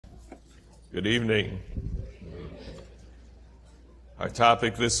Good evening. Our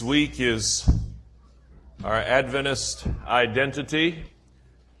topic this week is our Adventist identity.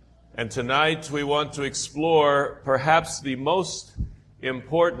 And tonight we want to explore perhaps the most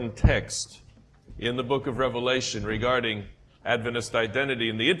important text in the book of Revelation regarding Adventist identity.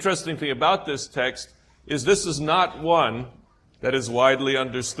 And the interesting thing about this text is this is not one that is widely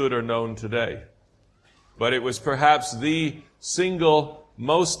understood or known today. But it was perhaps the single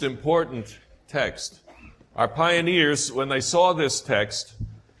most important text. Our pioneers, when they saw this text,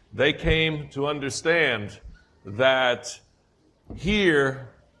 they came to understand that here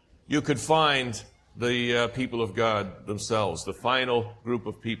you could find the people of God themselves, the final group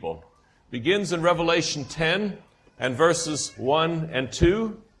of people. Begins in Revelation 10 and verses 1 and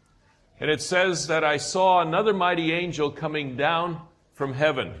 2. And it says that I saw another mighty angel coming down from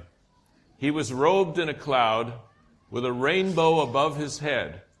heaven. He was robed in a cloud with a rainbow above his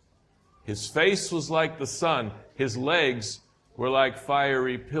head. His face was like the sun. His legs were like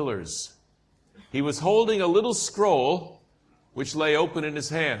fiery pillars. He was holding a little scroll which lay open in his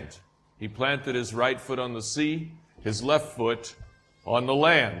hand. He planted his right foot on the sea, his left foot on the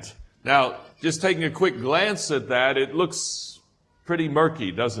land. Now, just taking a quick glance at that, it looks pretty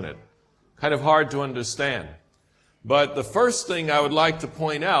murky, doesn't it? Kind of hard to understand. But the first thing I would like to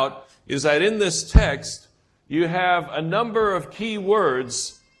point out is that in this text, you have a number of key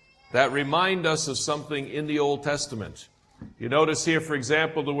words that remind us of something in the Old Testament. You notice here, for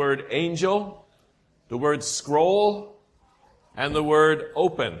example, the word angel, the word scroll, and the word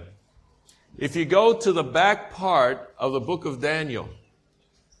open. If you go to the back part of the book of Daniel,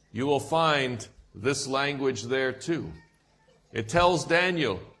 you will find this language there too. It tells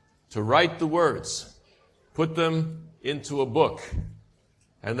Daniel to write the words, put them into a book,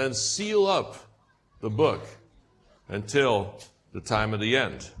 and then seal up the book until the time of the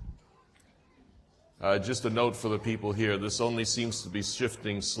end. Just a note for the people here, this only seems to be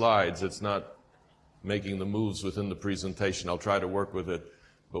shifting slides. It's not making the moves within the presentation. I'll try to work with it,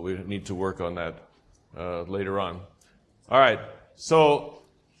 but we need to work on that later on. All right, so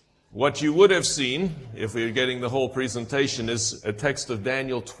what you would have seen, if we were getting the whole presentation, is a text of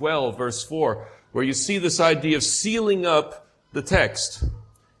Daniel 12, verse 4, where you see this idea of sealing up the text.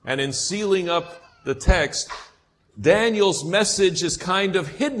 And in sealing up the text, Daniel's message is kind of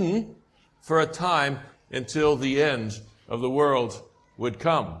hidden for a time until the end of the world would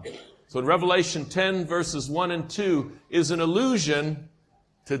come. So in Revelation 10, verses 1 and 2 is an allusion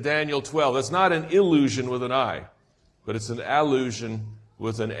to Daniel 12. It's not an illusion with an I, but it's an allusion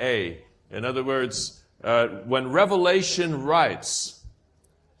with an A. In other words, when Revelation writes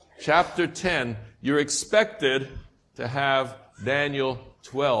chapter 10, you're expected to have Daniel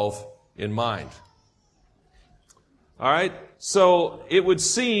 12 in mind. All right, so it would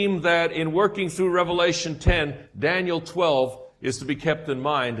seem that in working through Revelation 10, Daniel 12 is to be kept in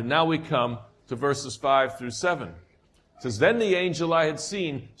mind. And now we come to verses 5 through 7. It says, Then the angel I had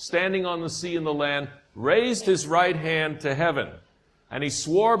seen standing on the sea and the land raised his right hand to heaven, and he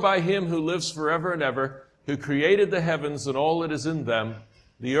swore by him who lives forever and ever, who created the heavens and all that is in them,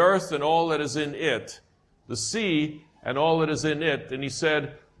 the earth and all that is in it, the sea and all that is in it. And he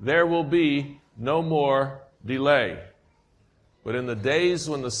said, There will be no more delay. But in the days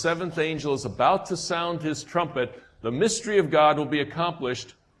when the seventh angel is about to sound his trumpet, the mystery of God will be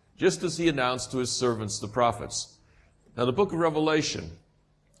accomplished, just as he announced to his servants, the prophets. Now, the book of Revelation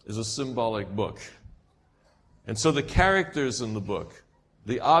is a symbolic book. And so the characters in the book,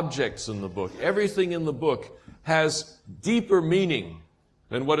 the objects in the book, everything in the book has deeper meaning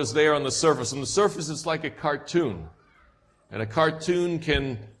than what is there on the surface. On the surface, it's like a cartoon. And a cartoon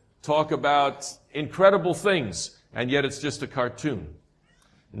can talk about incredible things, and yet it's just a cartoon.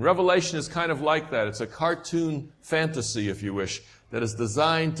 And Revelation is kind of like that. It's a cartoon fantasy, if you wish, that is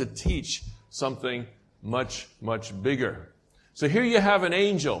designed to teach something much, much bigger. So here you have an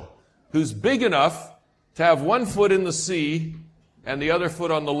angel who's big enough to have one foot in the sea and the other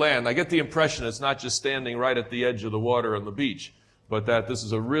foot on the land. I get the impression it's not just standing right at the edge of the water on the beach, but that this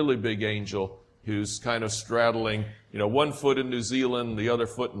is a really big angel who's kind of straddling, one foot in New Zealand, the other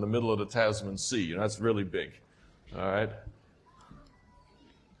foot in the middle of the Tasman Sea. That's really big. All right.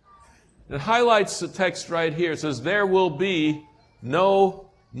 It highlights the text right here. It says, There will be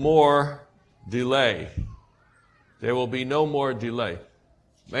no more delay. There will be no more delay.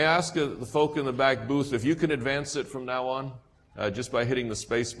 May I ask the folk in the back booth if you can advance it from now on, just by hitting the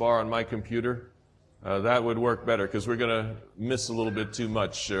space bar on my computer? That would work better, because we're going to miss a little bit too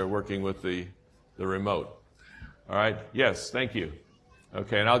much working with the remote. All right? Yes, thank you.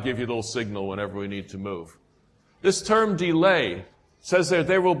 Okay, and I'll give you a little signal whenever we need to move. This term delay says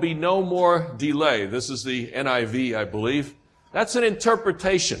there will be no more delay. This is the NIV, I believe. That's an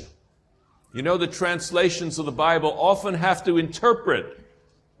interpretation. You know, the translations of the Bible often have to interpret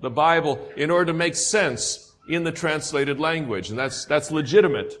the Bible in order to make sense in the translated language, and that's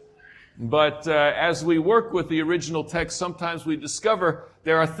legitimate. But as we work with the original text, sometimes we discover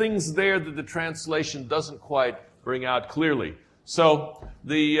there are things there that the translation doesn't quite bring out clearly. So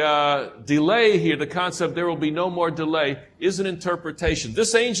the delay here, the concept there will be no more delay, is an interpretation.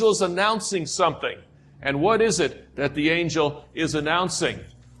 This angel is announcing something. And what is it that the angel is announcing?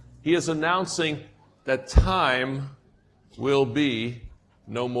 He is announcing that time will be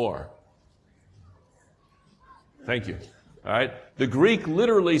no more. Thank you. All right. The Greek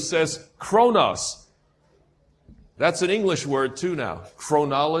literally says chronos. That's an English word too now.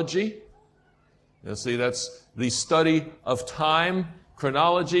 Chronology. You see, that's the study of time,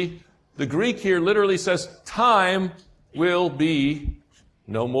 chronology. The Greek here literally says time will be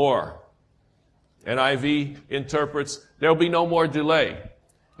no more. NIV interprets there'll be no more delay.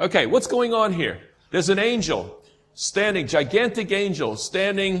 Okay, what's going on here? There's an angel standing, gigantic angel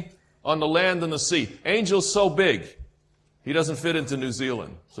standing on the land and the sea. Angel's so big, he doesn't fit into New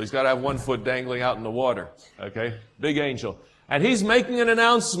Zealand. So he's got to have one foot dangling out in the water. Okay? Big angel. And he's making an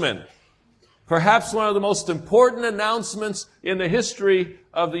announcement. Perhaps one of the most important announcements in the history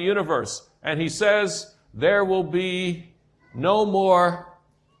of the universe. And he says, there will be no more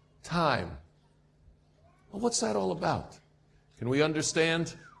time. Well, what's that all about? Can we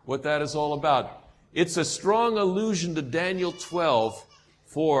understand what that is all about? It's a strong allusion to Daniel 12,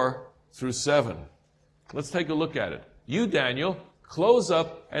 4 through 7. Let's take a look at it. You, Daniel, close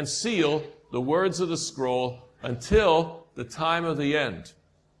up and seal the words of the scroll until the time of the end.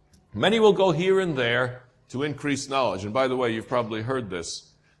 Many will go here and there to increase knowledge. And by the way, you've probably heard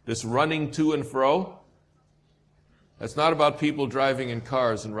this. This running to and fro, that's not about people driving in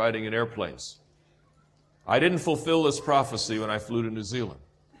cars and riding in airplanes. I didn't fulfill this prophecy when I flew to New Zealand.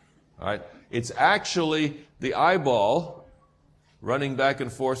 All right? It's actually the eyeball running back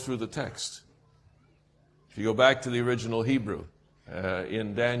and forth through the text. If you go back to the original Hebrew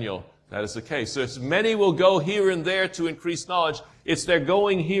in Daniel, that is the case. So many will go here and there to increase knowledge. It's they're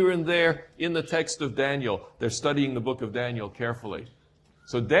going here and there in the text of Daniel. They're studying the book of Daniel carefully.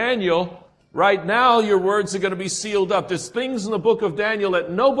 So Daniel, right now your words are going to be sealed up. There's things in the book of Daniel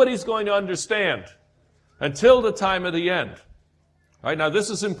that nobody's going to understand until the time of the end. All right, now this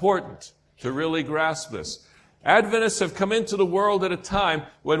is important to really grasp this. Adventists have come into the world at a time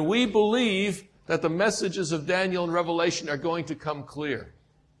when we believe that the messages of Daniel and Revelation are going to come clear.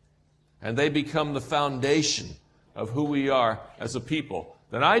 And they become the foundation of who we are as a people.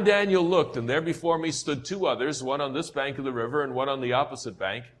 Then I, Daniel, looked, and there before me stood two others, one on this bank of the river and one on the opposite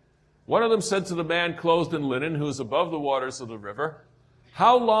bank. One of them said to the man clothed in linen, who is above the waters of the river,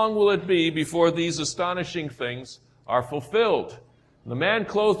 how long will it be before these astonishing things are fulfilled? And the man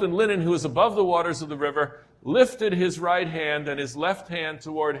clothed in linen, who is above the waters of the river, lifted his right hand and his left hand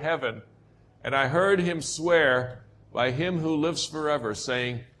toward heaven. And I heard him swear by him who lives forever,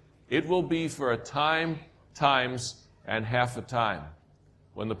 saying, it will be for a time, times, and half a time.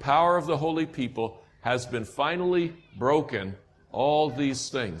 When the power of the holy people has been finally broken, all these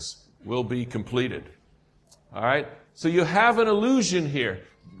things will be completed. All right? So you have an allusion here.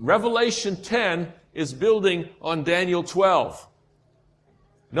 Revelation 10 is building on Daniel 12.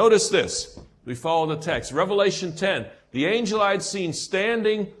 Notice this. We follow the text. Revelation 10. The angel I had seen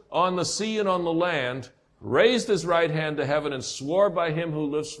standing on the sea and on the land raised his right hand to heaven and swore by him who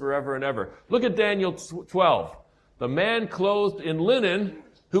lives forever and ever. Look at Daniel 12. The man clothed in linen,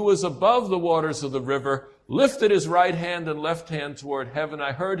 who was above the waters of the river, lifted his right hand and left hand toward heaven.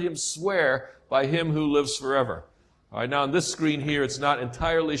 I heard him swear by him who lives forever. All right, now on this screen here, it's not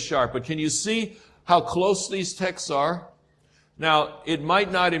entirely sharp, but can you see how close these texts are? Now, it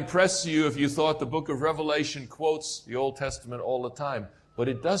might not impress you if you thought the book of Revelation quotes the Old Testament all the time, but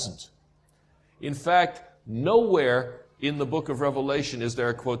it doesn't. In fact, nowhere in the book of Revelation is there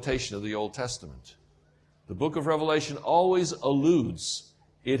a quotation of the Old Testament. The book of Revelation always alludes,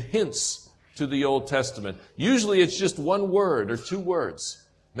 it hints to the Old Testament. Usually it's just one word or two words,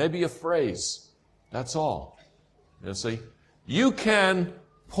 maybe a phrase. That's all. You see? You can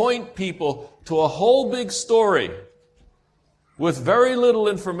point people to a whole big story with very little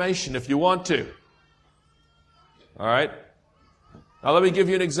information if you want to. All right? Now let me give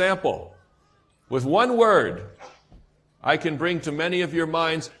you an example. With one word, I can bring to many of your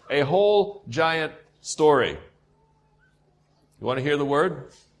minds a whole giant story. You want to hear the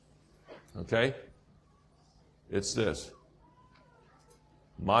word? Okay? It's this.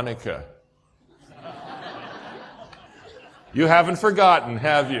 Monica. You haven't forgotten,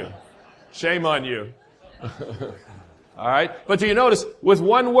 have you? Shame on you. All right? But do you notice, with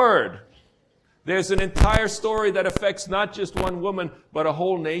one word, there's an entire story that affects not just one woman, but a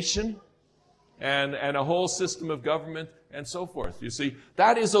whole nation and a whole system of government and so forth. You see,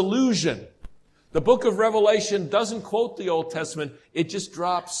 that is allusion. The book of Revelation doesn't quote the Old Testament. It just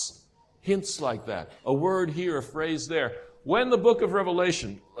drops hints like that. A word here, a phrase there. When the book of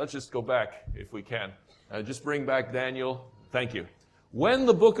Revelation, let's just go back if we can. Just bring back Daniel. Thank you. When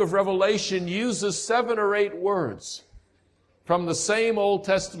the book of Revelation uses 7 or 8 words from the same Old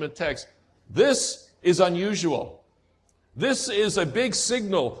Testament text, this is unusual. This is a big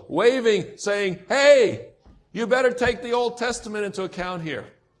signal, waving, saying, hey, you better take the Old Testament into account here.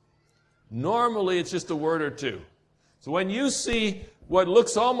 Normally, it's just a word or two. So when you see what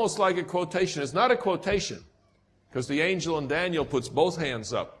looks almost like a quotation, it's not a quotation, because the angel in Daniel puts both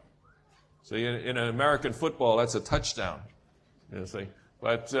hands up. So in American football, that's a touchdown. You see?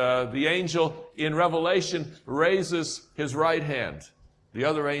 But the angel in Revelation raises his right hand. The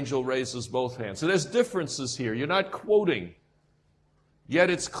other angel raises both hands. So there's differences here. You're not quoting. Yet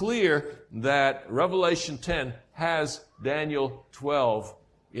it's clear that Revelation 10 has Daniel 12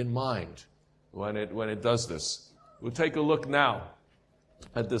 in mind when it does this. We'll take a look now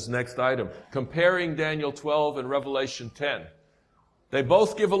at this next item. Comparing Daniel 12 and Revelation 10. They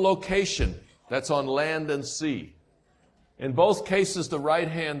both give a location that's on land and sea. In both cases, the right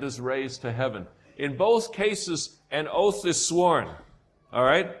hand is raised to heaven. In both cases, an oath is sworn. All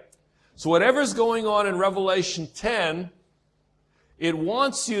right? So whatever's going on in Revelation 10, it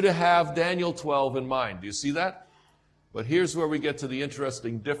wants you to have Daniel 12 in mind. Do you see that? But here's where we get to the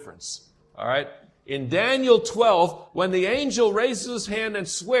interesting difference. All right? In Daniel 12, when the angel raises his hand and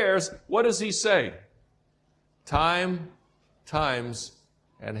swears, what does he say? Time, times,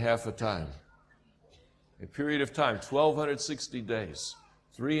 and half a time. A period of time, 1,260 days,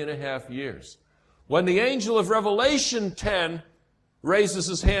 3.5 years. When the angel of Revelation 10 raises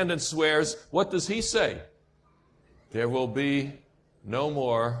his hand and swears, what does he say? There will be no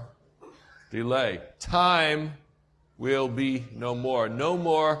more delay. Time will be no more. No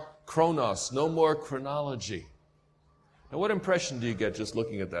more chronos, no more chronology. Now, what impression do you get just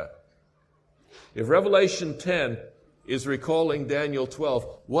looking at that? If Revelation 10 is recalling Daniel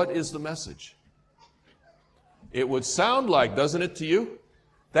 12, what is the message? It would sound like, doesn't it to you,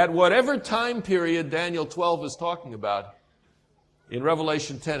 that whatever time period Daniel 12 is talking about, in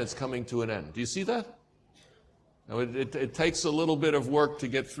Revelation 10 it's coming to an end. Do you see that? Now, it takes a little bit of work to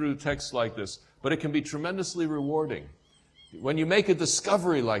get through texts like this, but it can be tremendously rewarding. When you make a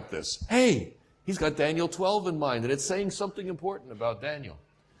discovery like this, hey, he's got Daniel 12 in mind, and it's saying something important about Daniel.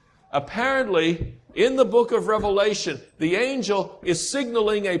 Apparently, in the book of Revelation, the angel is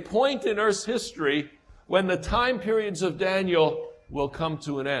signaling a point in Earth's history when the time periods of Daniel will come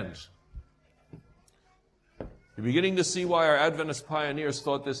to an end. You're beginning to see why our Adventist pioneers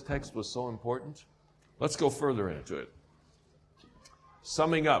thought this text was so important? Let's go further into it.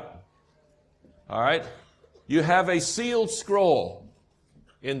 Summing up. All right? You have a sealed scroll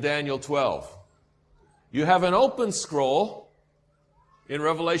in Daniel 12. You have an open scroll in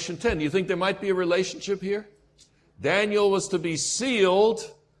Revelation 10. You think there might be a relationship here? Daniel was to be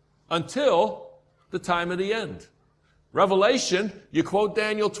sealed until the time of the end. Revelation, you quote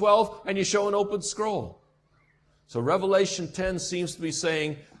Daniel 12 and you show an open scroll. So Revelation 10 seems to be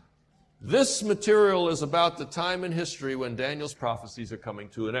saying, this material is about the time in history when Daniel's prophecies are coming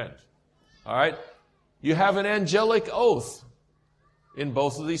to an end. All right? You have an angelic oath in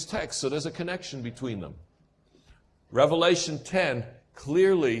both of these texts, so there's a connection between them. Revelation 10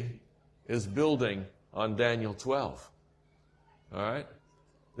 clearly is building on Daniel 12. All right?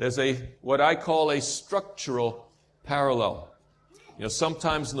 There's what I call a structural parallel. You know,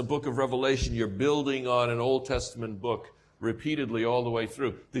 sometimes in the book of Revelation, you're building on an Old Testament book repeatedly all the way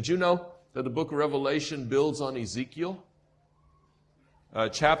through. Did you know that the book of Revelation builds on Ezekiel?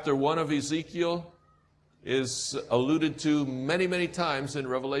 Chapter 1 of Ezekiel is alluded to many, many times in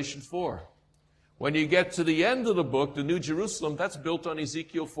Revelation 4. When you get to the end of the book, the New Jerusalem, that's built on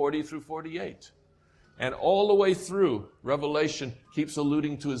Ezekiel 40 through 48. And all the way through, Revelation keeps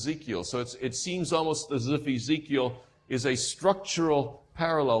alluding to Ezekiel. So it seems almost as if Ezekiel is a structural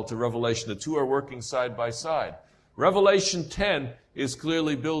parallel to Revelation. The two are working side by side. Revelation 10 is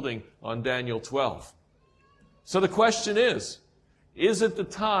clearly building on Daniel 12. So the question is it the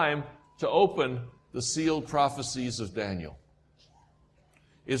time to open the sealed prophecies of Daniel?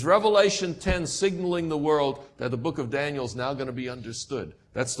 Is Revelation 10 signaling the world that the book of Daniel is now going to be understood?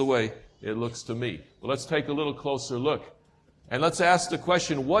 That's the way it looks to me. Well, let's take a little closer look. And let's ask the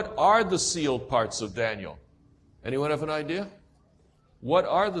question, what are the sealed parts of Daniel? Anyone have an idea? What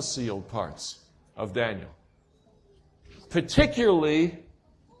are the sealed parts of Daniel? Particularly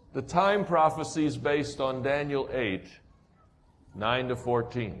the time prophecies based on Daniel 8, 9 to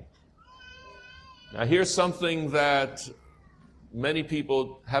 14. Now here's something that many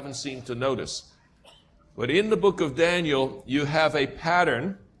people haven't seemed to notice. But in the book of Daniel, you have a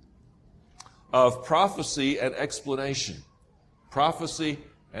pattern of prophecy and explanation. Prophecy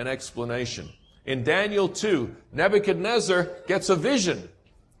and explanation. In Daniel 2, Nebuchadnezzar gets a vision.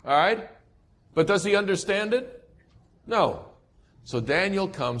 All right? But does he understand it? No. So Daniel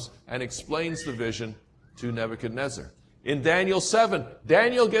comes and explains the vision to Nebuchadnezzar. In Daniel 7,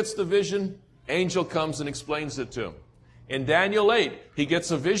 Daniel gets the vision, angel comes and explains it to him. In Daniel 8, he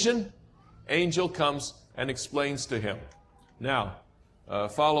gets a vision, angel comes and explains to him. Now,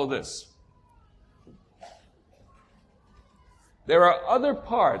 follow this. There are other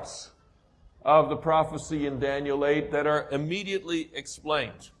parts of the prophecy in Daniel 8 that are immediately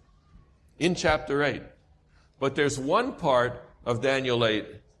explained in chapter 8. But there's one part of Daniel 8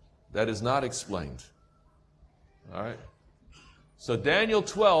 that is not explained. All right? So Daniel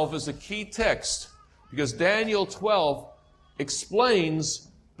 12 is a key text because Daniel 12 explains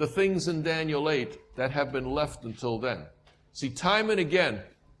the things in Daniel 8 that have been left until then. See, time and again,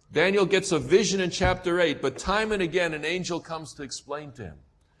 Daniel gets a vision in chapter 8, but time and again an angel comes to explain to him.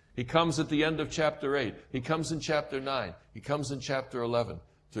 He comes at the end of chapter 8. He comes in chapter 9. He comes in chapter 11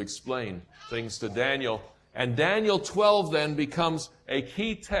 to explain things to Daniel. And Daniel 12 then becomes a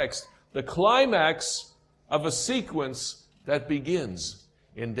key text, the climax of a sequence that begins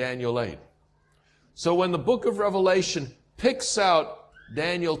in Daniel 8. So when the book of Revelation picks out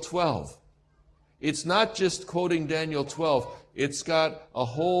Daniel 12, it's not just quoting Daniel 12. It's got a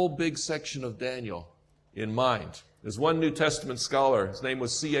whole big section of Daniel in mind. There's one New Testament scholar. His name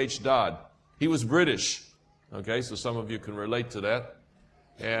was C.H. Dodd. He was British. Okay, so some of you can relate to that.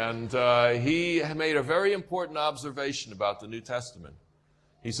 And he made a very important observation about the New Testament.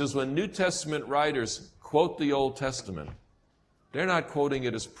 He says when New Testament writers quote the Old Testament, they're not quoting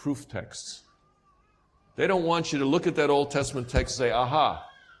it as proof texts. They don't want you to look at that Old Testament text and say, aha,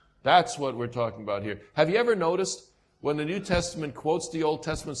 that's what we're talking about here. Have you ever noticed when the New Testament quotes the Old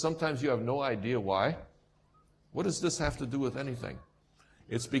Testament, sometimes you have no idea why? What does this have to do with anything?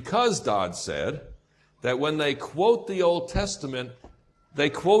 It's because, Dodd said, that when they quote the Old Testament, they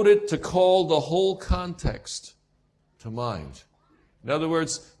quote it to call the whole context to mind. In other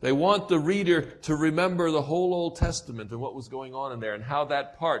words, they want the reader to remember the whole Old Testament and what was going on in there and how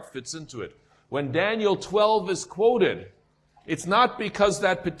that part fits into it. When Daniel 12 is quoted, it's not because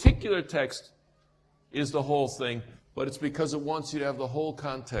that particular text is the whole thing, but it's because it wants you to have the whole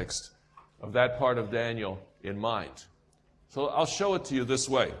context of that part of Daniel in mind. So I'll show it to you this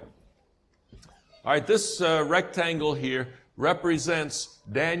way. All right, this rectangle here represents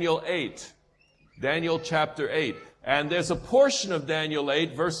Daniel 8, Daniel chapter 8. And there's a portion of Daniel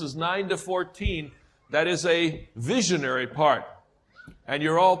 8, verses 9 to 14, that is a visionary part. And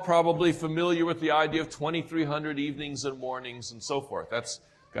you're all probably familiar with the idea of 2,300 evenings and mornings and so forth. That's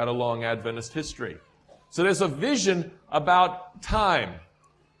got a long Adventist history. So there's a vision about time.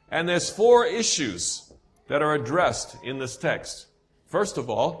 And there's 4 issues that are addressed in this text. First of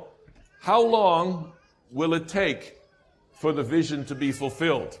all, how long will it take for the vision to be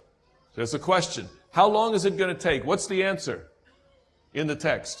fulfilled? There's a question. How long is it going to take? What's the answer in the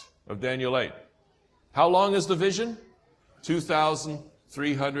text of Daniel 8? How long is the vision?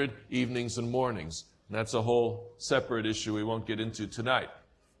 2,300 evenings and mornings. And that's a whole separate issue we won't get into tonight.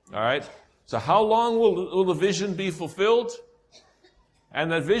 All right? So how long will the vision be fulfilled? And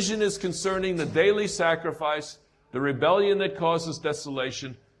that vision is concerning the daily sacrifice, the rebellion that causes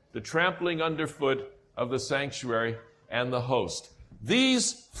desolation, the trampling underfoot of the sanctuary and the host.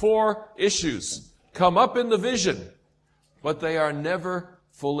 These 4 issues come up in the vision, but they are never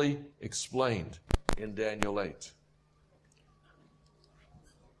fully explained in Daniel 8.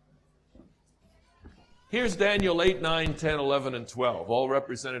 Here's Daniel 8, 9, 10, 11, and 12, all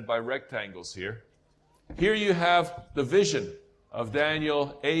represented by rectangles here. Here you have the vision of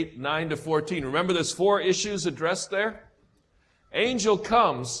Daniel 8, 9 to 14. Remember there's 4 issues addressed there? Angel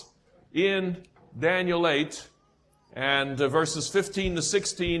comes in Daniel 8, and verses 15 to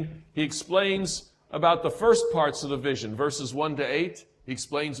 16, he explains about the first parts of the vision. Verses 1 to 8, he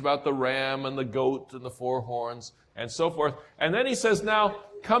explains about the ram and the goat and the 4 horns and so forth. And then he says, now,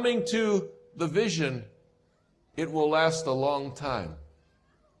 coming to the vision, it will last a long time.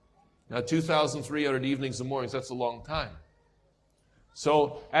 Now, 2,300 evenings and mornings, that's a long time.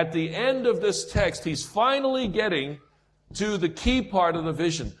 So, at the end of this text, he's finally getting to the key part of the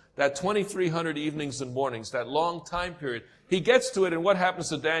vision. that 2,300 evenings and mornings, that long time period. He gets to it, and what happens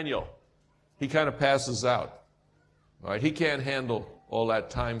to Daniel? He kind of passes out. All right, he can't handle all that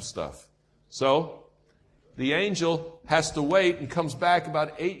time stuff. So the angel has to wait and comes back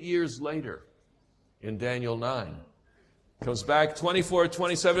about 8 years later in Daniel 9. Comes back 24,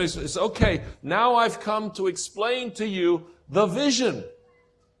 27. He says, okay, now I've come to explain to you the vision.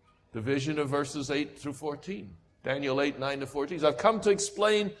 The vision of verses 8 through 14. Daniel 8, 9 to 14. He says, I've come to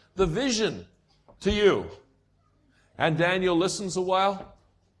explain the vision to you. And Daniel listens a while,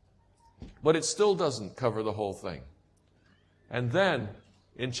 but it still doesn't cover the whole thing. And then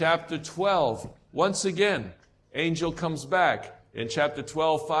in chapter 12, once again, angel comes back in chapter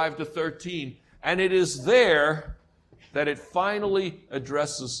 12, 5 to 13, and it is there that it finally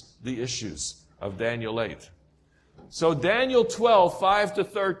addresses the issues of Daniel 8. So Daniel 12, 5 to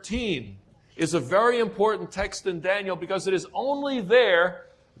 13 is a very important text in Daniel because it is only there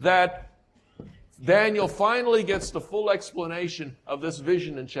that Daniel finally gets the full explanation of this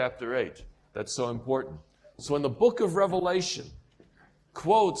vision in chapter 8. That's so important. So in the book of Revelation,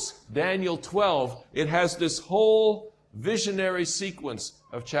 quotes Daniel 12, it has this whole visionary sequence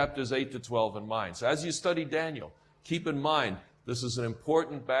of chapters 8 to 12 in mind. So as you study Daniel, keep in mind this is an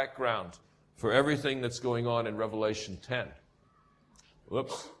important background for everything that's going on in Revelation 10.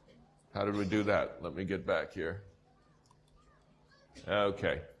 Whoops. How did we do that? Let me get back here.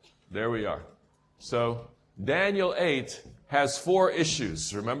 Okay. There we are. So Daniel 8 has 4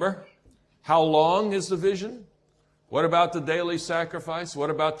 issues, remember? How long is the vision? What about the daily sacrifice?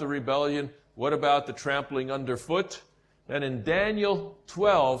 What about the rebellion? What about the trampling underfoot? Then in Daniel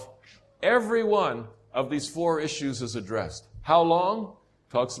 12, every one of these 4 issues is addressed. How long?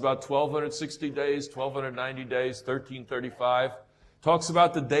 Talks about 1,260 days, 1,290 days, 1,335. Talks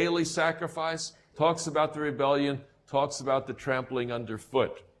about the daily sacrifice. Talks about the rebellion. Talks about the trampling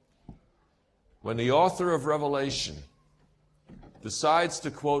underfoot. When the author of Revelation decides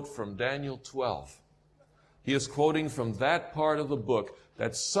to quote from Daniel 12, he is quoting from that part of the book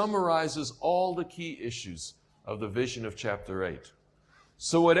that summarizes all the key issues of the vision of chapter 8.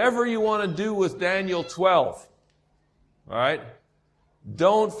 So whatever you want to do with Daniel 12, all right,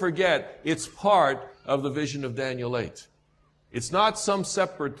 don't forget it's part of the vision of Daniel 8. It's not some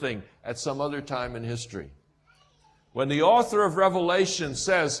separate thing at some other time in history. When the author of Revelation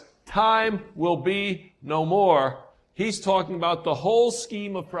says, time will be no more, he's talking about the whole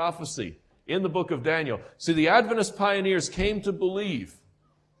scheme of prophecy in the book of Daniel. See, the Adventist pioneers came to believe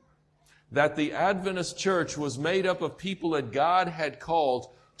that the Adventist church was made up of people that God had called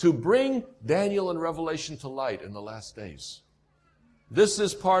to bring Daniel and Revelation to light in the last days. This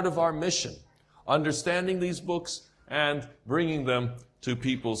is part of our mission, understanding these books and bringing them to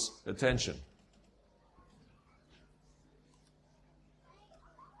people's attention.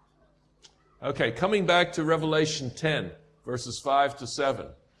 Okay, coming back to Revelation 10, verses 5 to 7.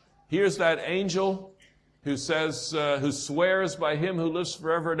 Here's that angel who says, who swears by him who lives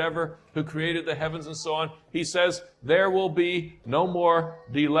forever and ever, who created the heavens and so on. He says, there will be no more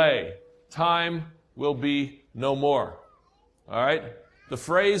delay. Time will be no more. All right? The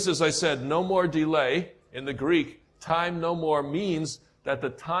phrase, as I said, no more delay, in the Greek, time no more, means that the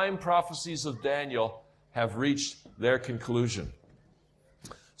time prophecies of Daniel have reached their conclusion.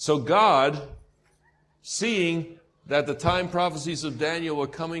 So God, seeing that the time prophecies of Daniel were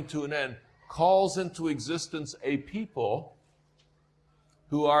coming to an end, calls into existence a people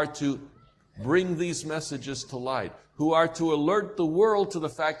who are to bring these messages to light, who are to alert the world to the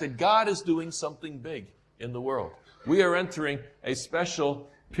fact that God is doing something big in the world. We are entering a special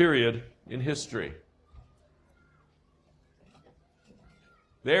period in history.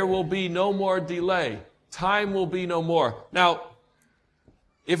 There will be no more delay. Time will be no more. Now,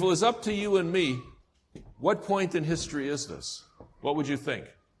 if it was up to you and me, what point in history is this? What would you think?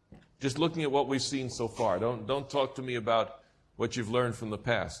 Just looking at what we've seen so far. Don't talk to me about what you've learned from the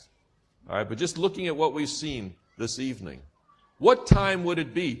past. All right, but just looking at what we've seen this evening. What time would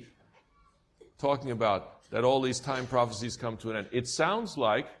it be, talking about that all these time prophecies come to an end? It sounds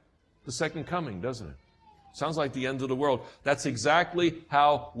like the second coming, doesn't it? Sounds like the end of the world. That's exactly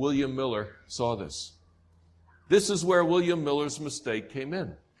how William Miller saw this. This is where William Miller's mistake came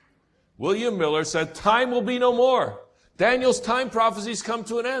in. William Miller said, time will be no more. Daniel's time prophecies come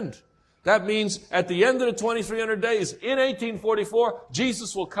to an end. That means at the end of the 2,300 days, in 1844,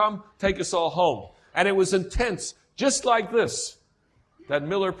 Jesus will come, take us all home. And it was intense, just like this, that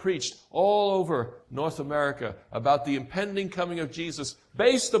Miller preached all over North America about the impending coming of Jesus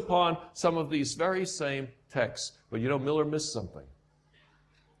based upon some of these very same texts. But you know, Miller missed something.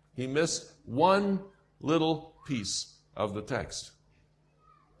 He missed one little piece of the text.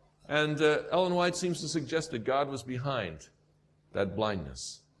 And Ellen White seems to suggest that God was behind that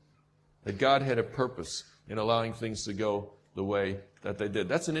blindness, that God had a purpose in allowing things to go the way that they did.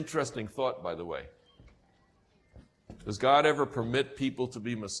 That's an interesting thought, by the way. Does God ever permit people to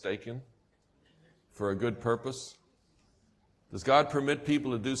be mistaken for a good purpose? Does God permit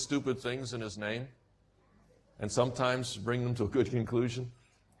people to do stupid things in His name and sometimes bring them to a good conclusion?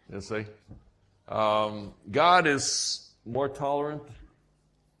 You see? God is more tolerant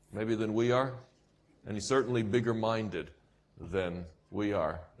maybe than we are, and He's certainly bigger-minded than we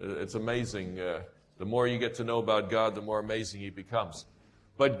are. It's amazing. The more you get to know about God, the more amazing He becomes.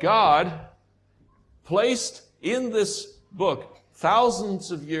 But God placed in this book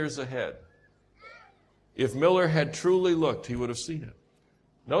thousands of years ahead. If Miller had truly looked, he would have seen it.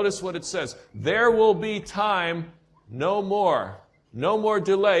 Notice what it says. There will be time no more. No more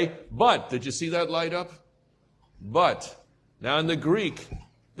delay. But, did you see that light up? But. Now in the Greek,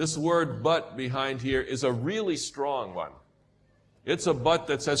 this word but behind here is a really strong one. It's a but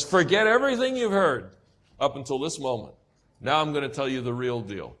that says, forget everything you've heard up until this moment. Now I'm going to tell you the real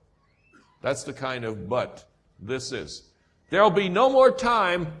deal. That's the kind of but this is. There'll be no more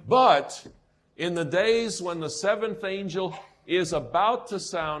time, but in the days when the seventh angel is about to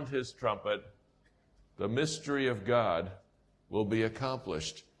sound his trumpet, the mystery of God will be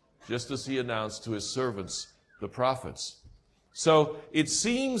accomplished, just as He announced to His servants, the prophets. So it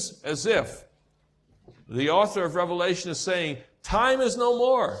seems as if the author of Revelation is saying, time is no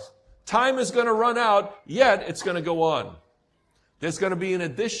more. Time is going to run out, yet it's going to go on. There's going to be an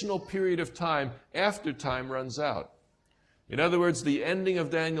additional period of time after time runs out. In other words, the ending of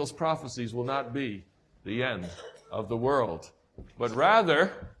Daniel's prophecies will not be the end of the world, but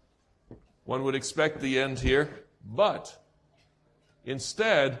rather, one would expect the end here, but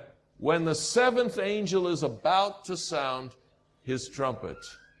instead, when the seventh angel is about to sound his trumpet,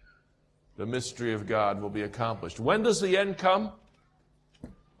 the mystery of God will be accomplished. When does the end come?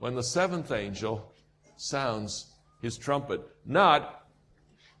 When the seventh angel sounds his trumpet. Not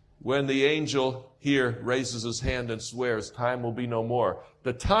when the angel here raises his hand and swears, time will be no more.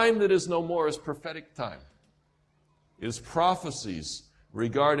 The time that is no more is prophetic time. It is prophecies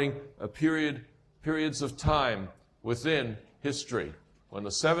regarding periods of time within history, when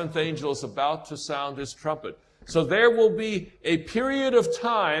the seventh angel is about to sound his trumpet. So there will be a period of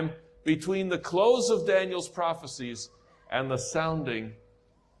time between the close of Daniel's prophecies and the sounding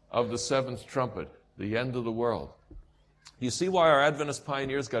of the seventh trumpet, the end of the world. You see why our Adventist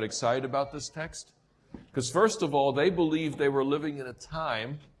pioneers got excited about this text? Because first of all, they believed they were living in a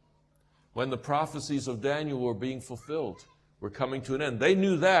time when the prophecies of Daniel were being fulfilled, were coming to an end. They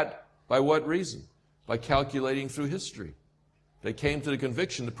knew that by what reason? By calculating through history. They came to the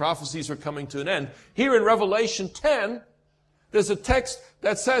conviction the prophecies were coming to an end. Here in Revelation 10, there's a text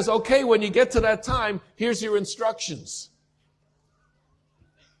that says, okay, when you get to that time, here's your instructions.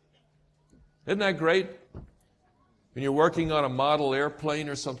 Isn't that great? When you're working on a model airplane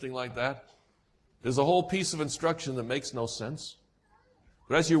or something like that, there's a whole piece of instruction that makes no sense.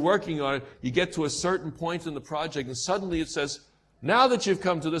 But as you're working on it, you get to a certain point in the project, and suddenly it says, now that you've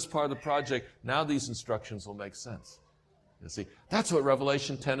come to this part of the project, now these instructions will make sense. You see, that's what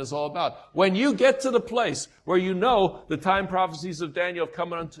Revelation 10 is all about. When you get to the place where you know the time prophecies of Daniel have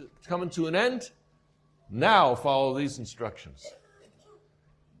come to an end, now follow these instructions.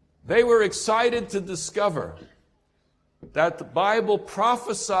 They were excited to discover that the Bible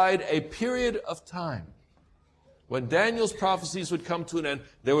prophesied a period of time. When Daniel's prophecies would come to an end,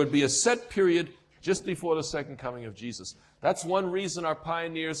 there would be a set period just before the second coming of Jesus. That's one reason our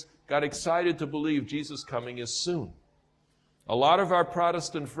pioneers got excited to believe Jesus' coming is soon. A lot of our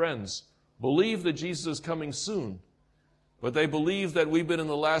Protestant friends believe that Jesus is coming soon, but they believe that we've been in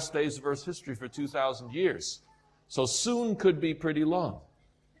the last days of Earth's history for 2,000 years. So soon could be pretty long.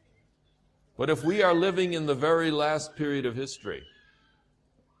 But if we are living in the very last period of history,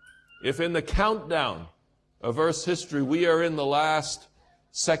 if in the countdown of Earth's history we are in the last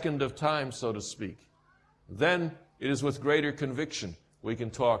second of time, so to speak, then it is with greater conviction we can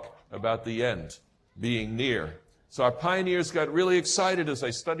talk about the end being near. So our pioneers got really excited as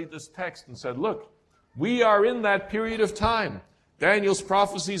they studied this text and said, look, we are in that period of time. Daniel's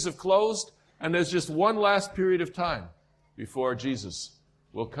prophecies have closed, and there's just one last period of time before Jesus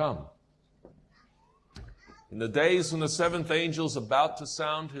will come. In the days when the seventh angel is about to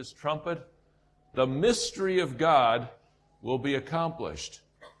sound his trumpet, the mystery of God will be accomplished,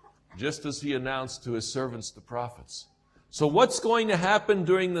 just as He announced to His servants, the prophets. So what's going to happen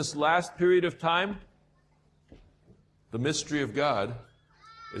during this last period of time? The mystery of God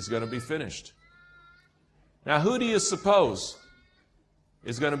is going to be finished. Now, who do you suppose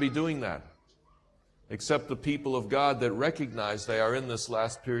is going to be doing that, except the people of God that recognize they are in this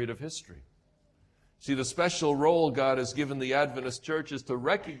last period of history. See, the special role God has given the Adventist church is to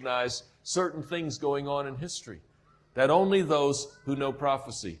recognize certain things going on in history that only those who know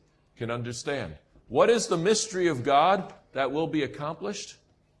prophecy can understand. What is the mystery of God that will be accomplished?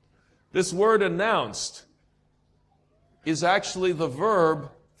 This word announced is actually the verb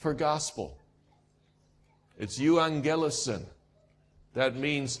for gospel. It's euangelison. That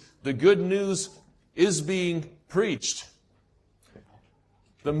means the good news is being preached.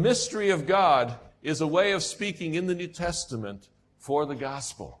 The mystery of God is a way of speaking in the New Testament for the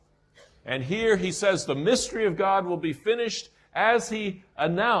gospel. And here he says the mystery of God will be finished as he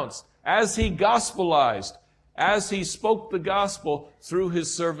announced, as he gospelized, as he spoke the gospel through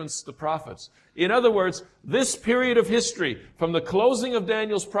his servants, the prophets. In other words, this period of history, from the closing of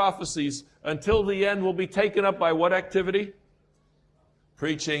Daniel's prophecies until the end, will be taken up by what activity?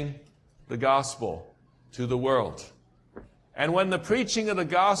 Preaching the gospel to the world. And when the preaching of the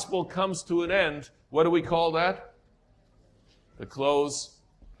gospel comes to an end, what do we call that? The close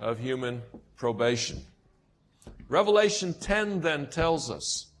of human probation. Revelation 10 then tells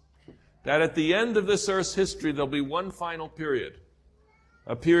us that at the end of this earth's history, there'll be one final period.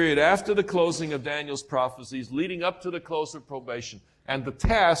 A period after the closing of Daniel's prophecies, leading up to the close of probation. And the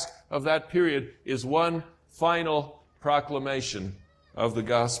task of that period is one final proclamation of the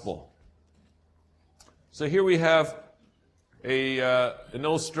gospel. So here we have an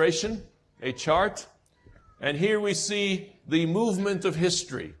illustration, a chart, and here we see the movement of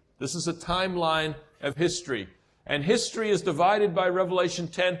history. This is a timeline of history. And history is divided by Revelation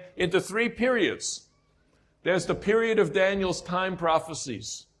 10 into three periods. There's the period of Daniel's time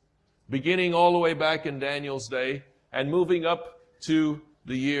prophecies, beginning all the way back in Daniel's day and moving up to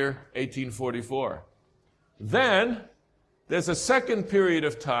the year 1844. Then there's a second period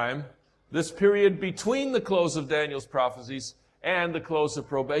of time, this period between the close of Daniel's prophecies and the close of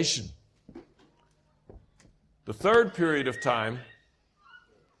probation. The third period of time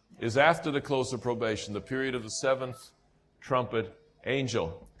is after the close of probation, the period of the seventh trumpet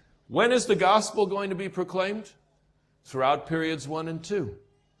angel. When is the gospel going to be proclaimed? Throughout periods 1 and 2.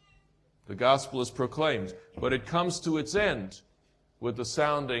 The gospel is proclaimed, but it comes to its end with the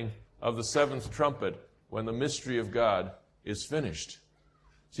sounding of the seventh trumpet when the mystery of God is finished.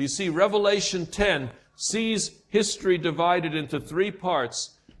 So you see, Revelation 10 sees history divided into three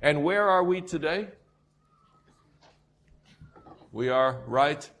parts. And where are we today? We are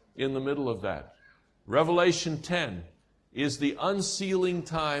right in the middle of that. Revelation 10 is the unsealing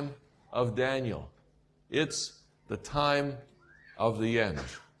time of Daniel. It's the time of the end.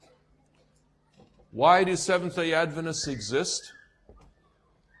 Why do Seventh-day Adventists exist?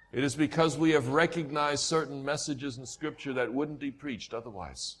 It is because we have recognized certain messages in Scripture that wouldn't be preached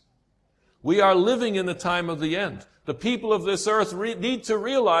otherwise. We are living in the time of the end. The people of this earth need to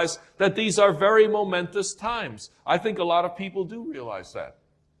realize that these are very momentous times. I think a lot of people do realize that.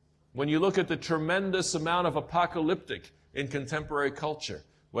 When you look at the tremendous amount of apocalyptic in contemporary culture,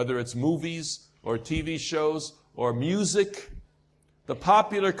 whether it's movies or TV shows or music, the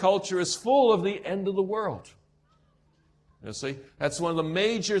popular culture is full of the end of the world. You see, that's one of the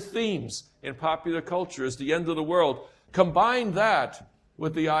major themes in popular culture is the end of the world. Combine that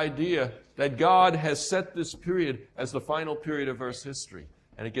with the idea that God has set this period as the final period of Earth's history,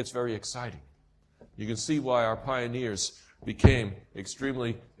 and it gets very exciting. You can see why our pioneers became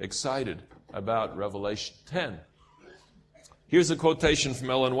extremely excited about Revelation 10. Here's a quotation from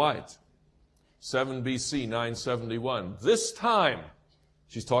Ellen White, 7 BC, 971. This time,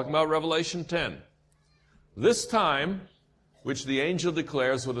 she's talking about Revelation 10, this time, which the angel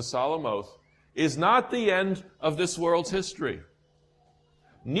declares with a solemn oath, is not the end of this world's history,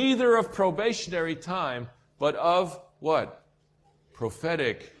 neither of probationary time, but of what?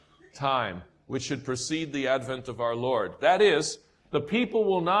 Prophetic time, which should precede the advent of our Lord. That is, the people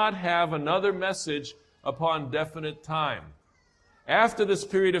will not have another message upon definite time. After this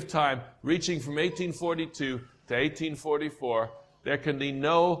period of time, reaching from 1842 to 1844, there can be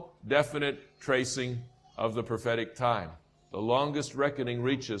no definite tracing of the prophetic time. The longest reckoning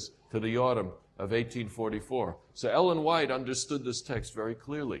reaches to the autumn of 1844. So Ellen White understood this text very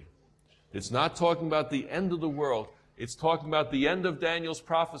clearly. It's not talking about the end of the world. It's talking about the end of Daniel's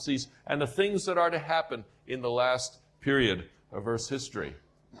prophecies and the things that are to happen in the last period of Earth's history.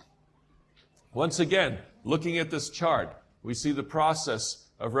 Once again, looking at this chart, we see the process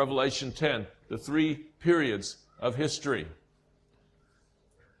of Revelation 10, the three periods of history.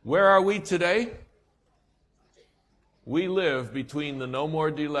 Where are we today? We live between the no more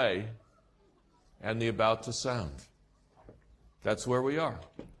delay and the about to sound. That's where we are.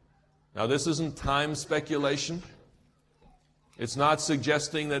 Now, this isn't time speculation. It's not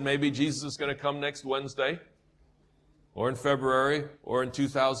suggesting that maybe Jesus is going to come next Wednesday, or in February, or in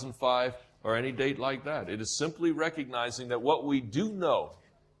 2005, or any date like that. It is simply recognizing that what we do know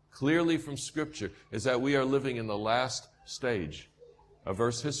clearly from Scripture is that we are living in the last stage of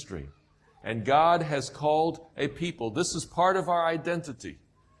Earth's history. And God has called a people. This is part of our identity.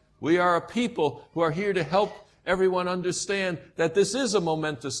 We are a people who are here to help everyone understand that this is a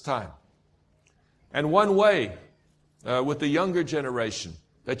momentous time. And one way with the younger generation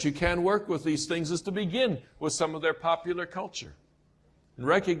that you can work with these things is to begin with some of their popular culture. And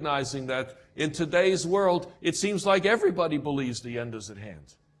recognizing that in today's world, it seems like everybody believes the end is at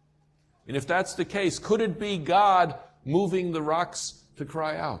hand. And if that's the case, could it be God moving the rocks to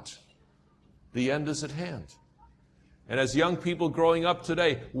cry out? The end is at hand. And as young people growing up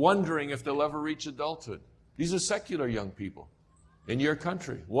today, wondering if they'll ever reach adulthood. These are secular young people in your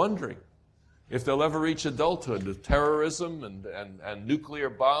country, wondering if they'll ever reach adulthood, with terrorism and nuclear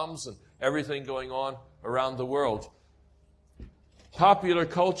bombs and everything going on around the world. Popular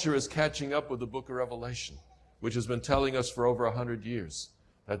culture is catching up with the book of Revelation, which has been telling us for over 100 years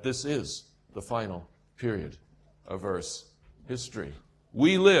that this is the final period of Earth's history.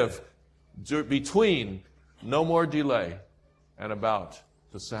 We live between no more delay and about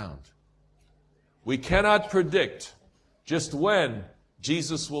to sound. We cannot predict just when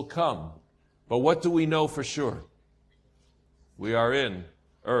Jesus will come, but what do we know for sure? We are in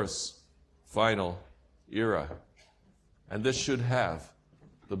Earth's final era, and this should have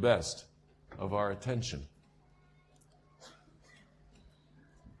the best of our attention.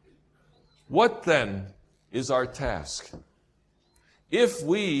 What then is our task? If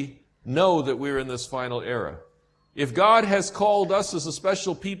we know that we're in this final era, if God has called us as a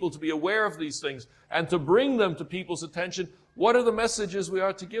special people to be aware of these things and to bring them to people's attention, what are the messages we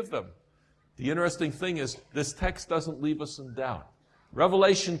are to give them? The interesting thing is, this text doesn't leave us in doubt.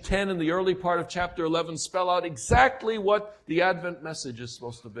 Revelation 10 and the early part of chapter 11 spell out exactly what the Advent message is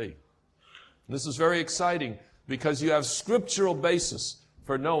supposed to be. And this is very exciting because you have scriptural basis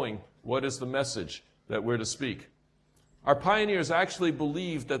for knowing what is the message that we're to speak. Our pioneers actually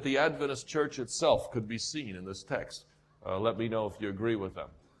believed that the Adventist church itself could be seen in this text. Let me know if you agree with them.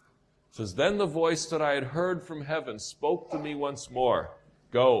 It says, "Then the voice that I had heard from heaven spoke to me once more.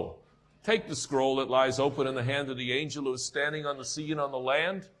 Go, take the scroll that lies open in the hand of the angel who is standing on the sea and on the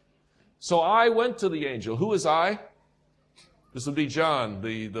land." So I went to the angel. Who is I? This would be John,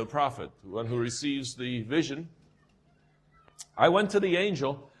 the prophet, the one who receives the vision. I went to the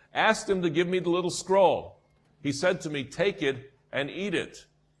angel, asked him to give me the little scroll. He said to me, "Take it and eat it.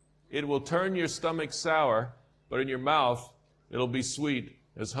 It will turn your stomach sour, but in your mouth it'll be sweet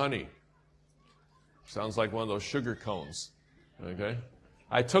as honey." Sounds like one of those sugar cones. Okay?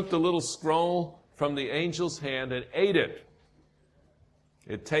 I took the little scroll from the angel's hand and ate it.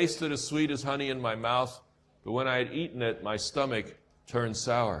 It tasted as sweet as honey in my mouth, but when I had eaten it, my stomach turned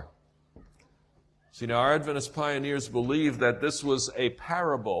sour. See, now our Adventist pioneers believed that this was a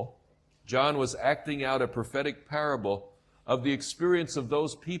parable. John was acting out a prophetic parable of the experience of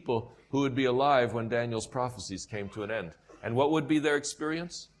those people who would be alive when Daniel's prophecies came to an end. And what would be their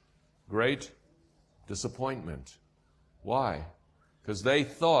experience? Great disappointment. Why? Because they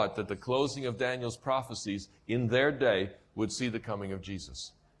thought that the closing of Daniel's prophecies in their day would see the coming of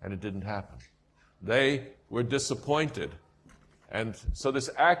Jesus. And it didn't happen. They were disappointed. And so this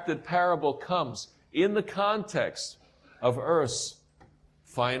acted parable comes in the context of Earth's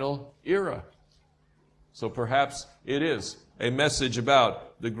final era. So perhaps it is a message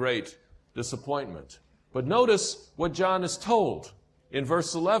about the great disappointment. But notice what John is told in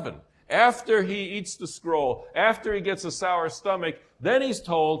verse 11. After he eats the scroll, after he gets a sour stomach, then he's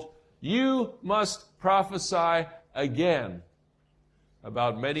told, "You must prophesy again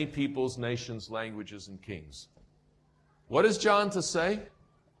about many peoples, nations, languages, and kings." What is John to say?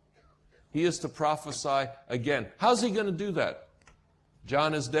 He is to prophesy again. How's he going to do that?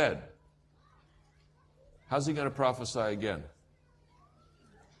 John is dead. How's he going to prophesy again?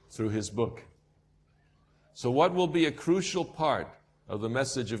 Through his book. So what will be a crucial part of the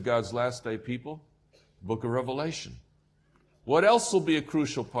message of God's last day people? The book of Revelation. What else will be a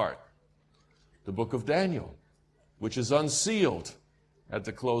crucial part? The book of Daniel, which is unsealed at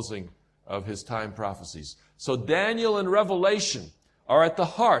the closing of his time prophecies. So Daniel and Revelation are at the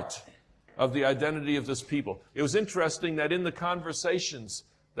heart of the identity of this people. It was interesting that in the conversations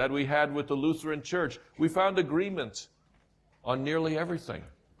that we had with the Lutheran Church, we found agreement on nearly everything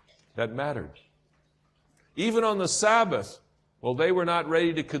that mattered. Even on the Sabbath, well, they were not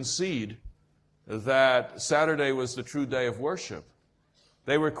ready to concede that Saturday was the true day of worship,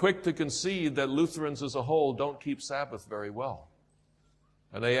 they were quick to concede that Lutherans as a whole don't keep Sabbath very well.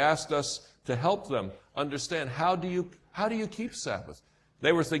 And they asked us to help them understand, how do you keep Sabbath?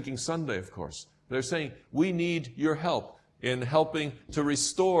 They were thinking Sunday, of course. They're saying, we need your help in helping to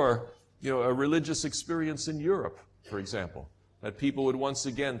restore, a religious experience in Europe, for example, that people would once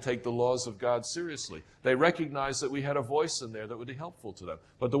again take the laws of God seriously. They recognized that we had a voice in there that would be helpful to them.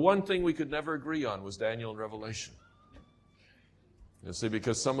 But the one thing we could never agree on was Daniel and Revelation. You see,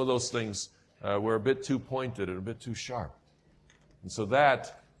 because some of those things were a bit too pointed and a bit too sharp. And so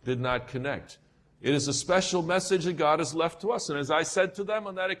that did not connect. It is a special message that God has left to us. And as I said to them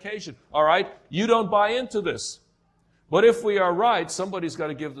on that occasion, all right, you don't buy into this. But if we are right, somebody's got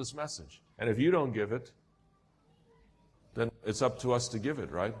to give this message. And if you don't give it, then it's up to us to give it,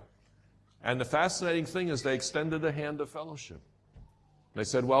 right? And the fascinating thing is they extended the hand of fellowship. They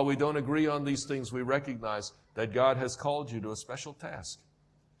said, while we don't agree on these things, we recognize that God has called you to a special task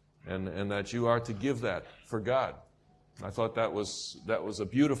and that you are to give that for God. I thought that was a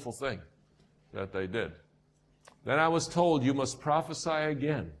beautiful thing that they did. Then I was told, you must prophesy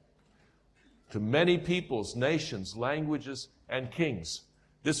again to many peoples, nations, languages, and kings.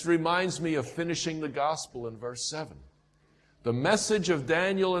 This reminds me of finishing the gospel in verse 7. The message of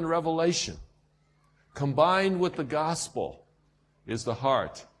Daniel and Revelation, combined with the gospel, is the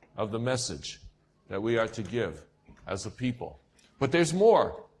heart of the message that we are to give as a people. But there's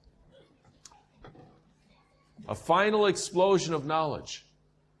more. A final explosion of knowledge,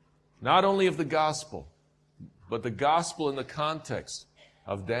 not only of the gospel, but the gospel in the context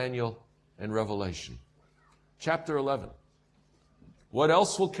of Daniel and Revelation. Chapter 11. What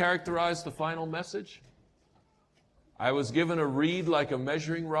else will characterize the final message? I was given a reed like a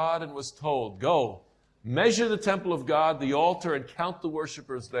measuring rod and was told, go, measure the temple of God, the altar, and count the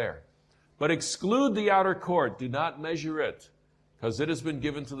worshipers there. But exclude the outer court. Do not measure it, because it has been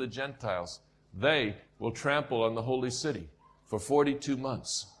given to the Gentiles. They will trample on the holy city for 42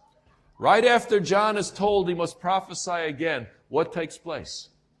 months. Right after John is told he must prophesy again, what takes place?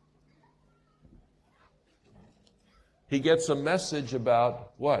 He gets a message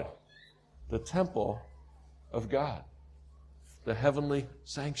about what? The temple of God, the heavenly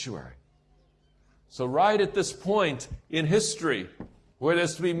sanctuary. So right at this point in history, where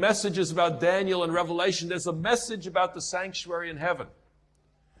there's to be messages about Daniel and Revelation, there's a message about the sanctuary in heaven.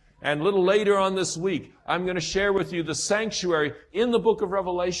 And a little later on this week, I'm going to share with you the sanctuary in the book of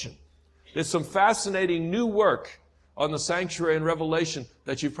Revelation. There's some fascinating new work on the sanctuary in Revelation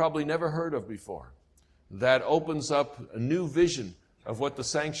that you've probably never heard of before, that opens up a new vision of what the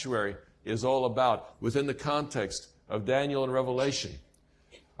sanctuary is all about within the context of Daniel and Revelation.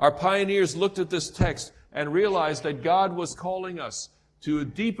 Our pioneers looked at this text and realized that God was calling us to a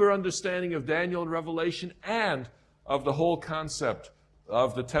deeper understanding of Daniel and Revelation and of the whole concept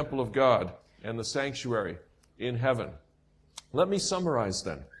of the temple of God and the sanctuary in heaven. Let me summarize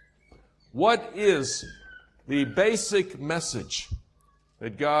then. What is the basic message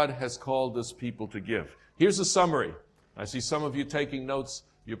that God has called this people to give? Here's a summary. I see some of you taking notes.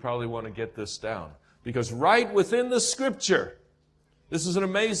 You probably want to get this down. Because right within the Scripture, this is an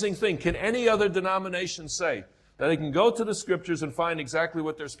amazing thing. Can any other denomination say that they can go to the Scriptures and find exactly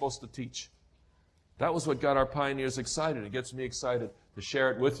what they're supposed to teach? That was what got our pioneers excited. It gets me excited to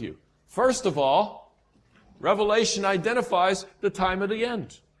share it with you. First of all, Revelation identifies the time of the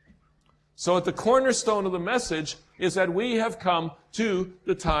end. So at the cornerstone of the message is that we have come to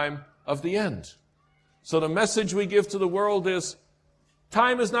the time of the end. So the message we give to the world is,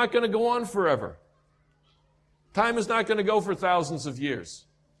 time is not going to go on forever. Time is not going to go for thousands of years.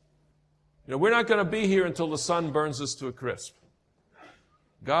 We're not going to be here until the sun burns us to a crisp.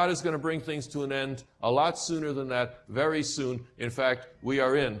 God is going to bring things to an end a lot sooner than that, very soon. In fact, we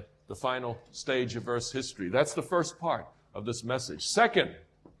are in the final stage of Earth's history. That's the first part of this message. Second,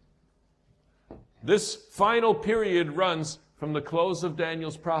 this final period runs from the close of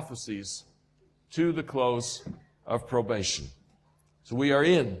Daniel's prophecies to the close of probation. So we are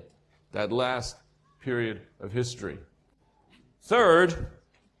in that last period of history. Third,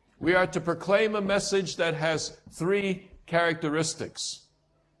 we are to proclaim a message that has three characteristics.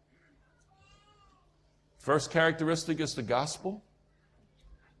 First characteristic is the gospel.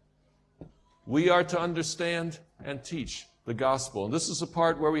 We are to understand and teach the gospel. And this is a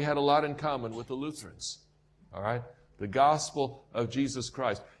part where we had a lot in common with the Lutherans. All right? The gospel of Jesus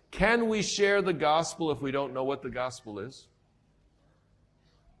Christ. Can we share the gospel if we don't know what the gospel is?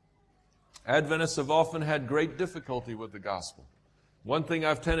 Adventists have often had great difficulty with the gospel. One thing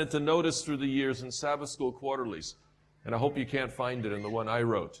I've tended to notice through the years in Sabbath School quarterlies, and I hope you can't find it in the one I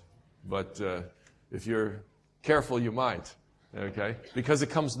wrote, But if you're careful, you might. Okay? Because it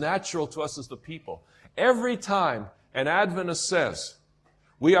comes natural to us as the people. Every time an Adventist says,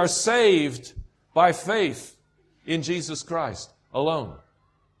 we are saved by faith in Jesus Christ alone.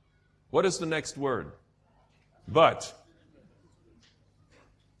 What is the next word? But.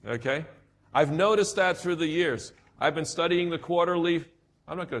 Okay? I've noticed that through the years. I've been studying the quarterly.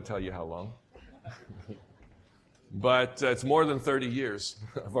 I'm not going to tell you how long. But it's more than 30 years.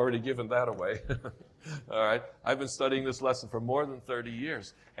 I've already given that away. All right? I've been studying this lesson for more than 30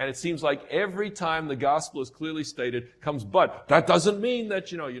 years. And it seems like every time the gospel is clearly stated comes but. That doesn't mean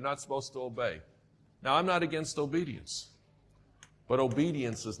that, you're not supposed to obey. Now, I'm not against obedience. But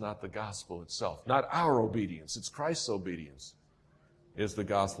obedience is not the gospel itself. Not our obedience. It's Christ's obedience is the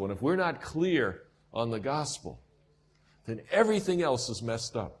gospel. And if we're not clear on the gospel, then everything else is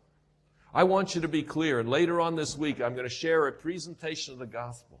messed up. I want you to be clear. And later on this week, I'm going to share a presentation of the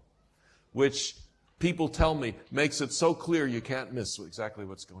gospel, which people tell me makes it so clear you can't miss exactly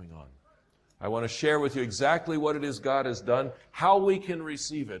what's going on. I want to share with you exactly what it is God has done, how we can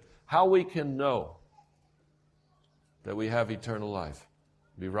receive it, how we can know that we have eternal life,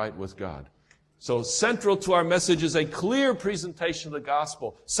 be right with God. So central to our message is a clear presentation of the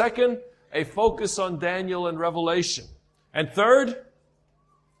gospel. Second, a focus on Daniel and Revelation. And third,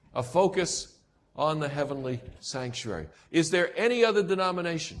 a focus on the heavenly sanctuary. Is there any other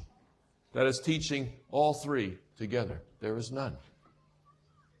denomination that is teaching all three together? There is none.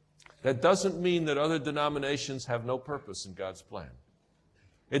 That doesn't mean that other denominations have no purpose in God's plan.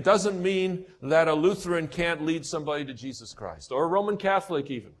 It doesn't mean that a Lutheran can't lead somebody to Jesus Christ, or a Roman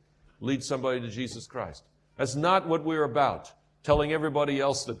Catholic even lead somebody to Jesus Christ. That's not what we're about, telling everybody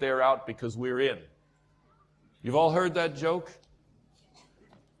else that they're out because we're in. You've all heard that joke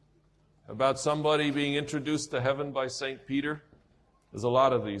about somebody being introduced to heaven by St. Peter? There's a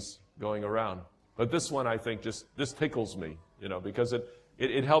lot of these going around. But this one, I think, this tickles me, because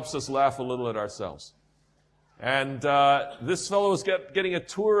it helps us laugh a little at ourselves. And this fellow is getting a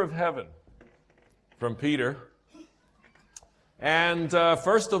tour of heaven from Peter. And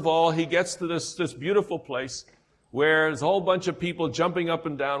first of all, he gets to this beautiful place where there's a whole bunch of people jumping up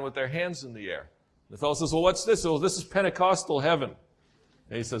and down with their hands in the air. The fellow says, well, what's this? Well, this is Pentecostal heaven.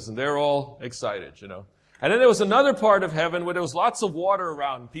 And he says, and they're all excited, And then there was another part of heaven where there was lots of water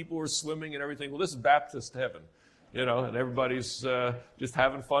around. And people were swimming and everything. Well, this is Baptist heaven, and everybody's just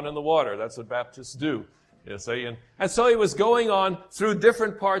having fun in the water. That's what Baptists do. You see? And so he was going on through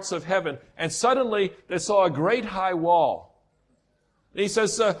different parts of heaven. And suddenly they saw a great high wall. And he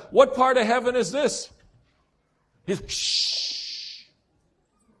says, what part of heaven is this? Shh.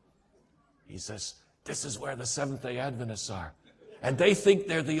 He says, this is where the Seventh-day Adventists are. And they think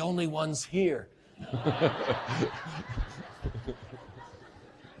they're the only ones here.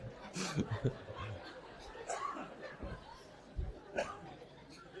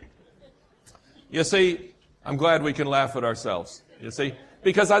 You see, I'm glad we can laugh at ourselves. You see,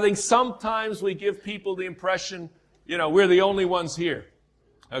 because I think sometimes we give people the impression, we're the only ones here.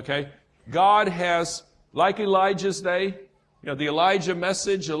 Okay? God has, like Elijah's day, the Elijah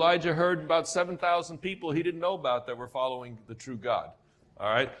message, Elijah heard about 7,000 people he didn't know about that were following the true God. All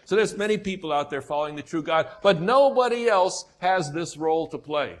right? So there's many people out there following the true God, but nobody else has this role to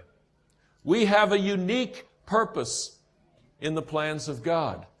play. We have a unique purpose in the plans of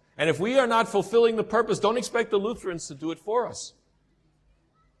God. And if we are not fulfilling the purpose, don't expect the Lutherans to do it for us.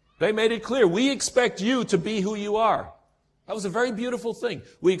 They made it clear. We expect you to be who you are. That was a very beautiful thing.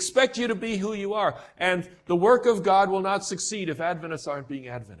 We expect you to be who you are. And the work of God will not succeed if Adventists aren't being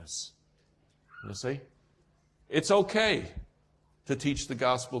Adventists. You see? It's okay to teach the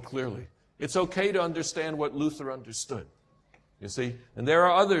gospel clearly. It's okay to understand what Luther understood. You see? And there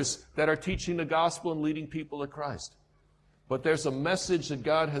are others that are teaching the gospel and leading people to Christ. But there's a message that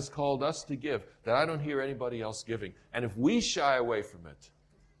God has called us to give that I don't hear anybody else giving. And if we shy away from it,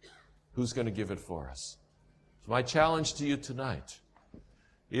 who's going to give it for us? So my challenge to you tonight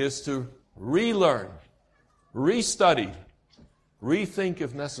is to relearn, restudy, rethink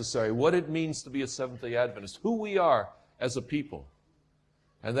if necessary what it means to be a Seventh-day Adventist, who we are as a people,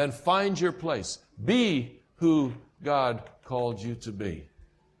 and then find your place. Be who God called you to be.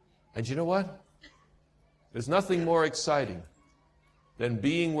 And you know what? There's nothing more exciting than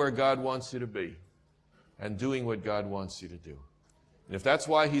being where God wants you to be and doing what God wants you to do. And if that's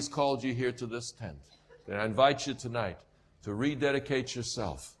why He's called you here to this tent, then I invite you tonight to rededicate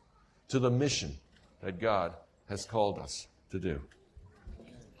yourself to the mission that God has called us to do.